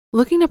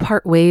Looking to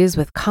part ways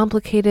with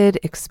complicated,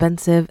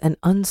 expensive, and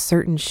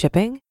uncertain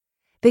shipping?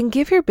 Then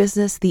give your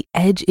business the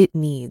edge it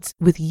needs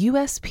with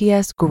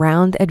USPS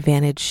Ground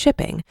Advantage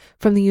shipping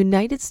from the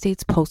United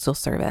States Postal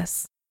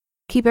Service.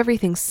 Keep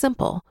everything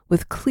simple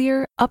with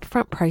clear,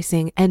 upfront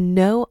pricing and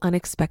no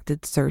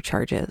unexpected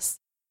surcharges.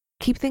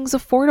 Keep things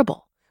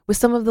affordable with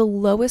some of the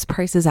lowest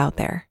prices out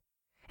there.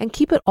 And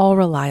keep it all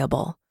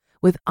reliable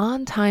with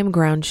on-time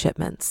ground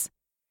shipments.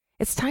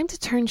 It's time to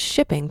turn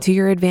shipping to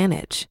your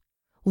advantage.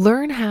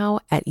 Learn how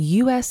at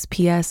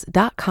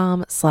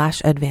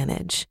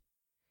USPS.com/advantage.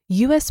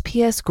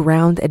 USPS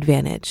Ground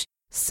Advantage.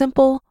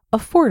 Simple,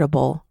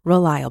 affordable,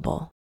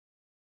 reliable.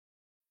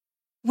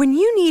 When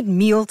you need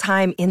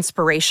mealtime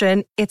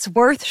inspiration, it's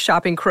worth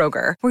shopping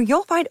Kroger, where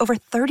you'll find over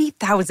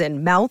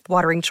 30,000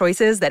 mouth-watering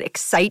choices that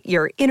excite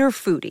your inner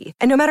foodie.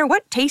 And no matter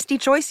what tasty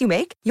choice you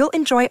make, you'll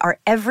enjoy our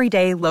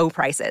everyday low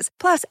prices,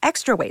 plus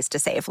extra ways to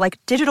save, like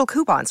digital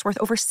coupons worth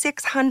over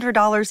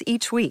 $600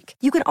 each week.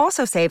 You can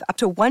also save up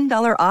to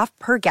 $1 off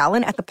per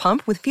gallon at the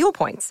pump with fuel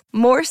points.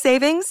 More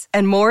savings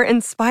and more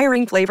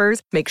inspiring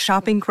flavors make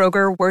shopping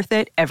Kroger worth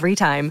it every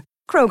time.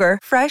 Kroger,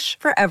 fresh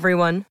for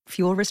everyone.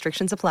 Fuel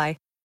restrictions apply.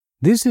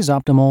 This is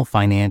Optimal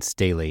Finance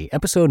Daily,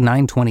 episode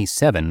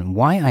 927,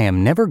 Why I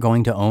Am Never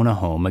Going to Own a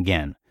Home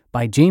Again,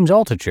 by James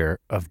Altucher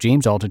of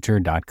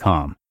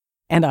jamesaltucher.com.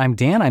 And I'm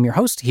Dan, I'm your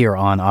host here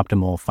on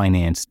Optimal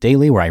Finance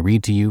Daily, where I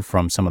read to you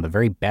from some of the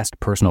very best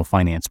personal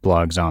finance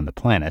blogs on the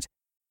planet.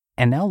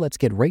 And now let's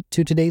get right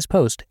to today's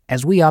post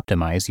as we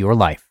optimize your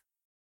life.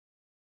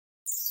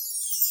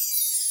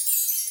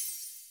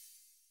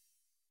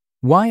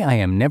 Why I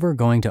Am Never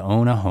Going to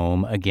Own a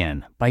Home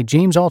Again, by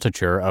James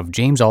Altucher of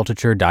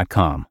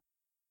jamesaltucher.com.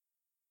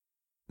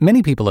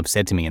 Many people have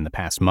said to me in the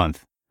past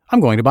month,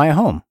 I'm going to buy a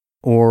home.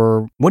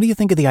 Or, what do you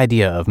think of the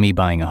idea of me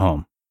buying a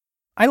home?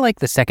 I like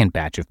the second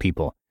batch of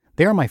people.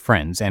 They are my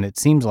friends, and it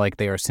seems like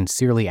they are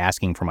sincerely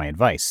asking for my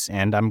advice,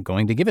 and I'm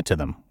going to give it to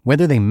them,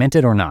 whether they meant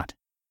it or not.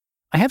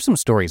 I have some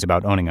stories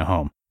about owning a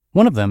home.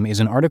 One of them is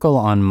an article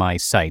on my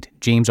site,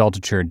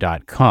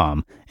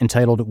 jamesaltucher.com,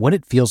 entitled What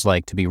It Feels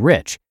Like to Be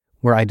Rich,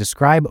 where I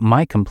describe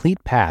my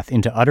complete path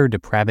into utter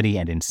depravity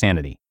and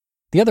insanity.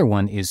 The other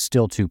one is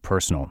still too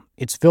personal.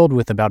 It's filled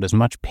with about as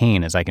much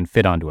pain as I can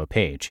fit onto a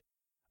page.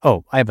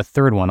 Oh, I have a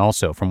third one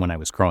also from when I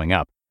was growing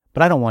up,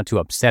 but I don't want to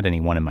upset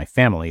anyone in my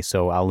family,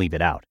 so I'll leave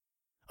it out.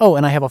 Oh,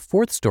 and I have a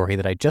fourth story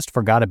that I just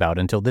forgot about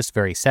until this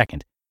very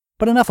second.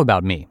 But enough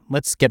about me.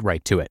 Let's get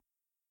right to it.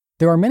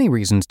 There are many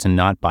reasons to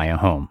not buy a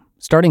home,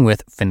 starting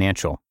with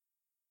financial.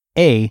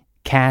 A,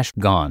 cash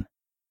gone.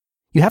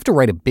 You have to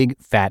write a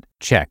big, fat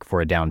check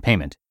for a down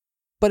payment.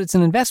 But it's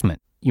an investment,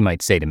 you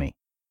might say to me.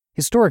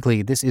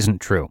 Historically, this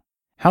isn't true.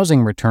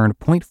 Housing returned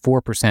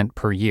 0.4%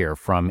 per year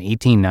from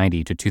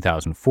 1890 to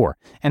 2004,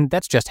 and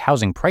that's just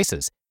housing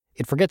prices.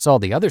 It forgets all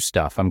the other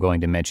stuff I'm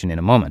going to mention in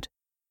a moment.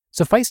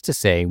 Suffice to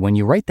say, when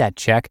you write that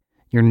check,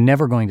 you're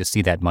never going to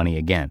see that money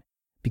again,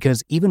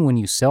 because even when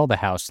you sell the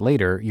house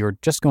later, you're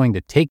just going to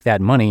take that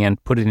money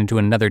and put it into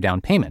another down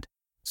payment.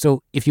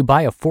 So if you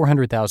buy a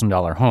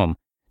 $400,000 home,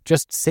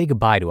 just say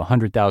goodbye to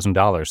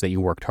 $100,000 that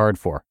you worked hard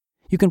for.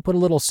 You can put a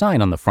little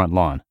sign on the front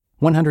lawn.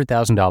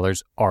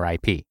 $100,000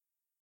 RIP.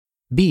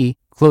 B.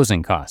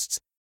 Closing costs.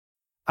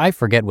 I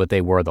forget what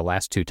they were the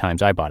last two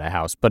times I bought a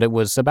house, but it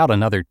was about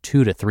another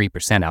 2 to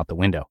 3% out the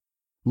window.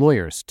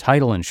 Lawyers,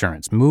 title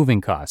insurance,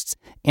 moving costs,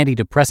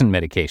 antidepressant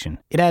medication.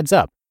 It adds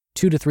up,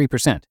 2 to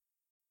 3%.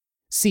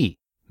 C.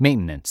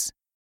 Maintenance.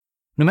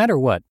 No matter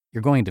what,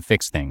 you're going to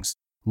fix things.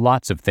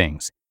 Lots of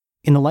things.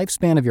 In the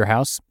lifespan of your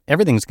house,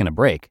 everything's going to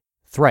break.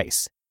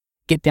 Thrice.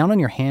 Get down on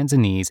your hands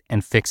and knees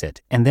and fix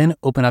it, and then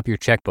open up your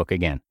checkbook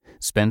again.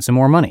 Spend some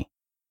more money.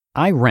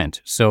 I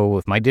rent, so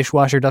if my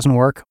dishwasher doesn't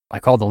work, I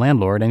call the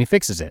landlord and he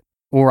fixes it.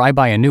 Or I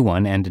buy a new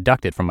one and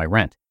deduct it from my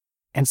rent.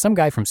 And some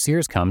guy from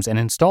Sears comes and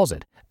installs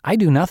it. I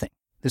do nothing.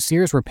 The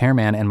Sears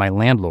repairman and my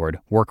landlord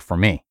work for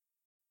me.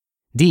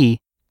 D.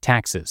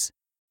 Taxes.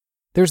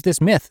 There's this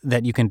myth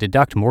that you can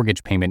deduct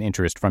mortgage payment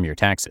interest from your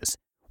taxes.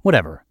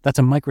 Whatever, that's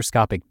a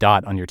microscopic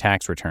dot on your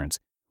tax returns.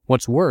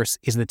 What's worse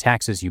is the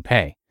taxes you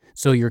pay,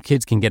 so your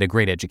kids can get a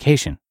great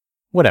education.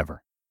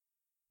 Whatever.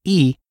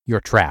 E. You're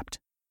trapped.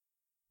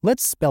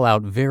 Let's spell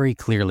out very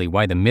clearly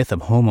why the myth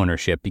of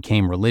homeownership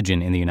became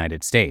religion in the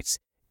United States.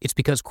 It's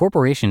because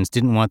corporations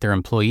didn't want their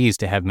employees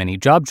to have many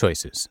job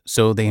choices,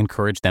 so they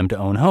encouraged them to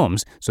own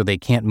homes so they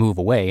can't move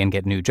away and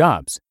get new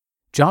jobs.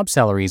 Job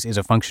salaries is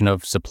a function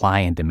of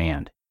supply and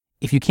demand.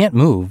 If you can't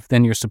move,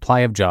 then your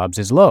supply of jobs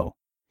is low.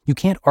 You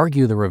can't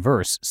argue the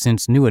reverse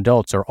since new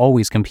adults are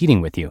always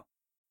competing with you.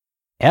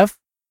 F.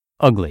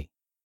 Ugly.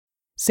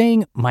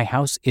 Saying, my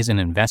house is an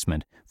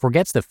investment,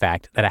 forgets the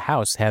fact that a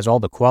house has all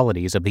the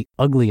qualities of the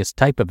ugliest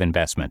type of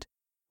investment.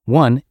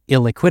 1.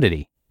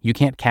 Illiquidity. You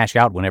can't cash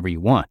out whenever you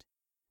want.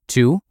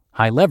 2.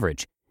 High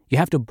leverage. You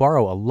have to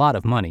borrow a lot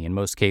of money in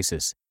most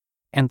cases.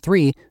 And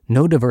 3.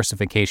 No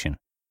diversification.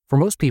 For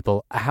most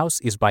people, a house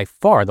is by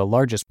far the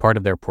largest part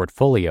of their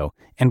portfolio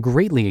and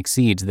greatly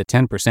exceeds the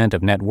 10%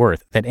 of net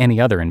worth that any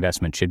other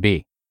investment should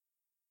be.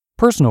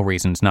 Personal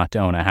reasons not to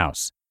own a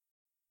house.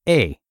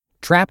 A.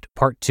 Trapped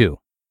Part 2.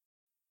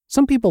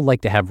 Some people like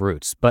to have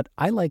roots, but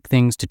I like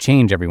things to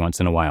change every once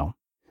in a while.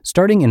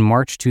 Starting in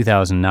March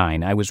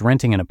 2009, I was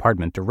renting an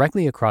apartment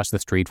directly across the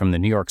street from the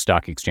New York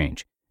Stock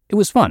Exchange. It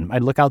was fun.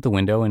 I'd look out the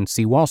window and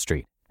see Wall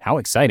Street. How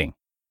exciting.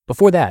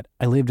 Before that,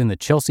 I lived in the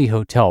Chelsea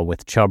Hotel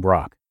with Chubb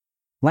Rock.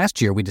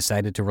 Last year, we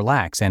decided to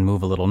relax and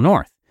move a little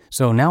north,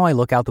 so now I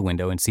look out the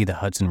window and see the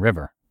Hudson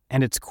River.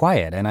 And it's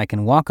quiet, and I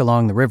can walk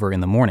along the river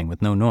in the morning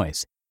with no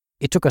noise.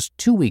 It took us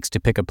 2 weeks to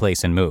pick a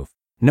place and move.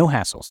 No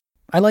hassles.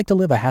 I like to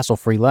live a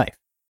hassle-free life.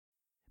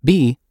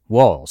 B.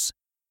 Walls.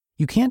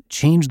 You can't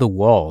change the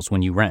walls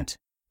when you rent.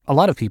 A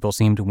lot of people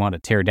seem to want to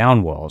tear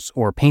down walls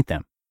or paint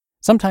them.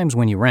 Sometimes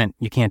when you rent,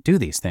 you can't do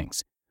these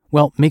things.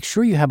 Well, make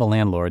sure you have a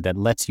landlord that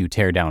lets you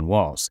tear down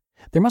walls.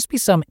 There must be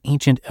some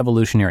ancient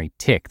evolutionary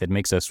tick that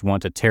makes us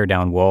want to tear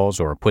down walls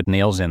or put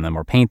nails in them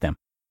or paint them.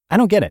 I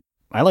don't get it.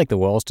 I like the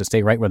walls to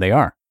stay right where they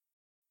are.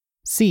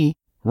 C.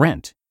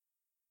 Rent.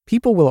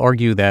 People will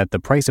argue that the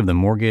price of the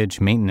mortgage,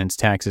 maintenance,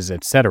 taxes,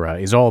 etc.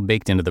 is all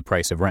baked into the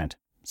price of rent.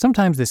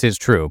 Sometimes this is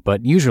true,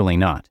 but usually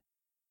not.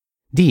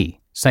 D.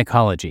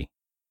 Psychology.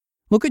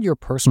 Look at your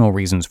personal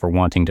reasons for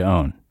wanting to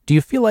own. Do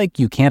you feel like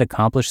you can't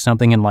accomplish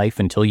something in life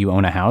until you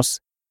own a house?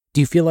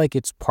 Do you feel like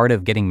it's part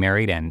of getting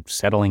married and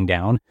settling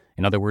down?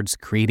 In other words,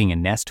 creating a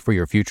nest for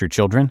your future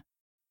children?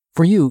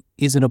 For you,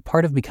 is it a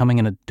part of becoming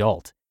an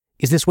adult?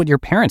 Is this what your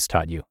parents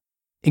taught you?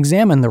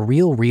 Examine the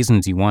real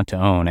reasons you want to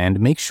own and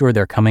make sure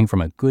they're coming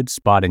from a good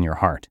spot in your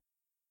heart.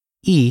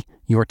 E.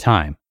 Your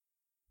time.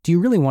 Do you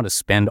really want to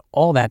spend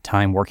all that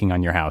time working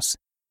on your house?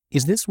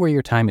 Is this where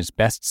your time is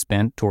best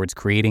spent towards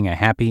creating a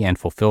happy and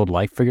fulfilled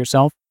life for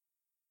yourself?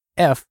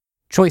 F.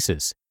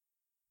 Choices.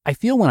 I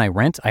feel when I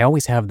rent, I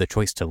always have the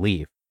choice to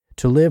leave,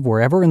 to live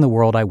wherever in the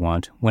world I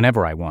want,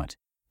 whenever I want.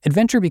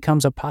 Adventure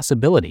becomes a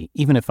possibility,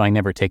 even if I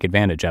never take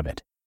advantage of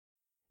it.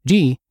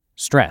 G.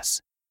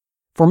 Stress.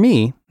 For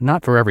me,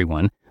 not for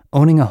everyone,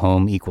 owning a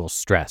home equals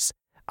stress.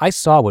 I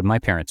saw what my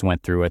parents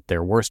went through at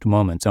their worst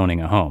moments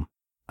owning a home.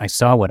 I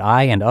saw what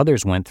I and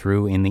others went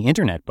through in the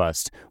internet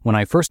bust when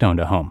I first owned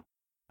a home.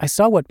 I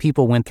saw what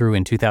people went through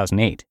in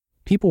 2008.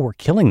 People were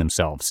killing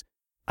themselves.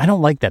 I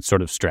don't like that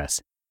sort of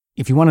stress.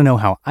 If you want to know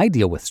how I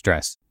deal with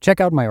stress, check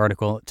out my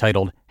article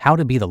titled How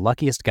to Be the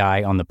Luckiest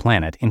Guy on the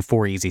Planet in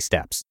 4 Easy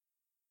Steps.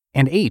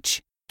 And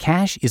H.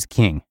 Cash is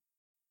king.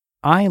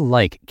 I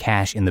like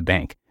cash in the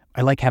bank.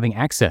 I like having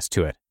access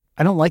to it.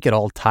 I don't like it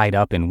all tied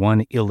up in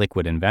one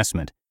illiquid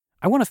investment.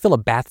 I want to fill a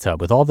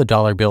bathtub with all the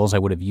dollar bills I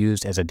would have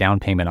used as a down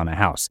payment on a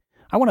house.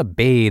 I want to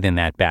bathe in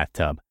that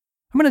bathtub.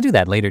 I'm going to do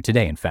that later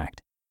today, in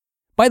fact.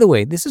 By the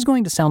way, this is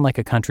going to sound like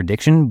a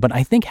contradiction, but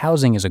I think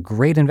housing is a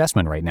great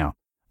investment right now.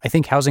 I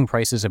think housing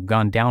prices have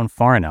gone down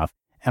far enough,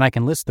 and I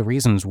can list the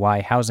reasons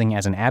why housing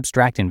as an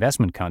abstract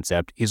investment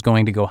concept is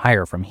going to go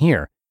higher from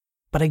here.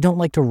 But I don't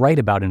like to write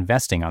about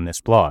investing on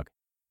this blog.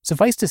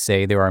 Suffice to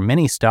say, there are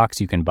many stocks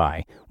you can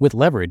buy, with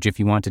leverage if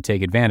you want to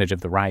take advantage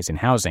of the rise in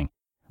housing.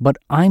 But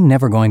I'm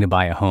never going to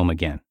buy a home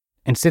again,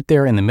 and sit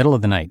there in the middle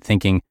of the night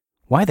thinking,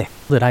 why the hell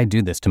did I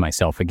do this to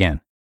myself again?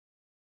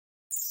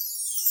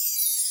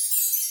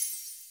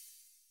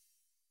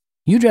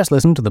 You just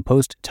listened to the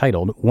post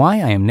titled,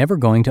 Why I Am Never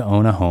Going to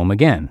Own a Home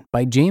Again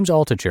by James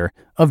Altucher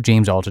of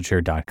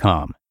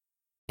JamesAltucher.com.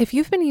 If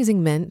you've been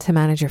using Mint to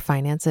manage your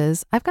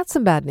finances, I've got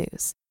some bad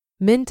news.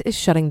 Mint is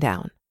shutting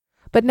down.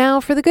 But now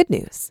for the good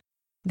news.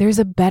 There's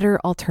a better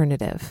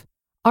alternative.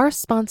 Our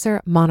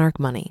sponsor, Monarch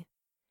Money.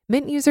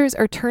 Mint users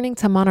are turning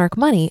to Monarch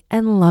Money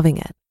and loving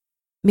it.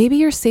 Maybe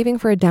you're saving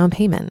for a down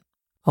payment,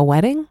 a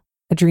wedding,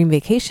 a dream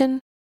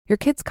vacation, your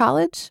kid's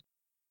college.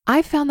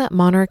 I've found that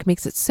Monarch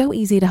makes it so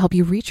easy to help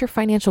you reach your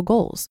financial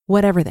goals,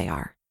 whatever they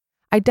are.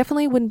 I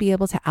definitely wouldn't be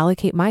able to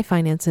allocate my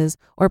finances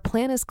or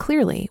plan as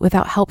clearly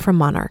without help from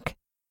Monarch.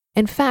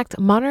 In fact,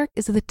 Monarch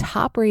is the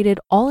top-rated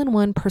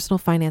all-in-one personal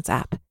finance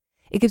app.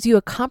 It gives you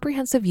a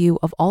comprehensive view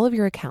of all of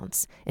your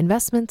accounts,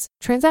 investments,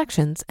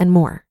 transactions, and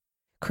more.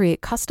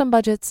 Create custom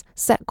budgets,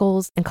 set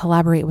goals, and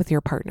collaborate with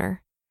your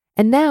partner.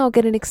 And now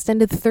get an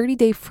extended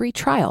 30-day free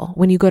trial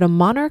when you go to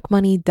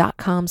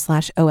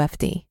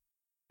monarchmoney.com/OFD.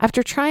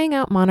 After trying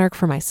out Monarch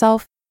for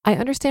myself, I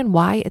understand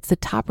why it's the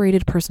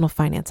top-rated personal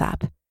finance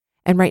app.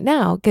 And right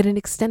now, get an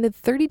extended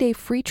 30-day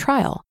free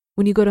trial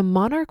when you go to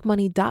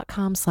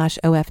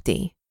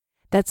monarchmoney.com/OFD.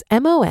 That's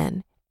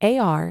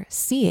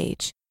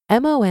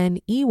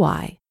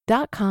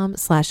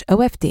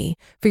monarchmoney.com/OFD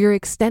for your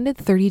extended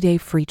 30-day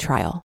free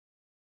trial.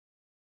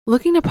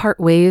 Looking to part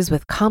ways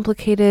with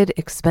complicated,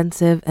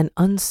 expensive, and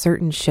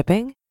uncertain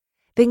shipping?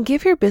 Then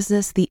give your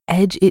business the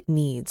edge it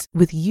needs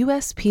with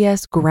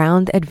USPS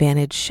Ground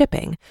Advantage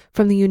shipping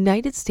from the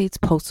United States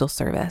Postal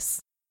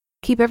Service.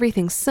 Keep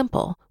everything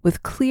simple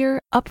with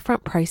clear,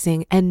 upfront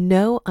pricing and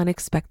no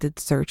unexpected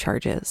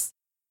surcharges.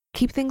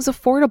 Keep things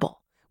affordable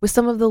with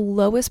some of the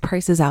lowest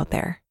prices out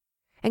there.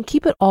 And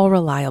keep it all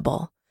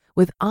reliable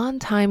with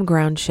on-time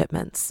ground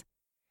shipments.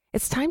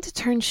 It's time to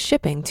turn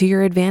shipping to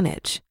your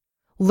advantage.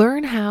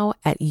 Learn how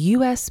at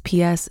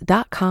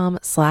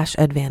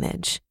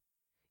USPS.com/advantage.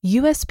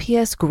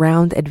 USPS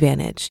Ground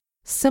Advantage.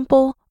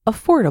 Simple,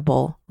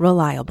 affordable,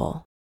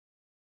 reliable.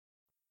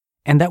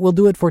 And that will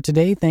do it for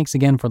today. Thanks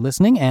again for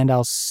listening, and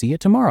I'll see you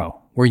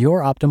tomorrow, where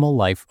your optimal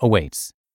life awaits.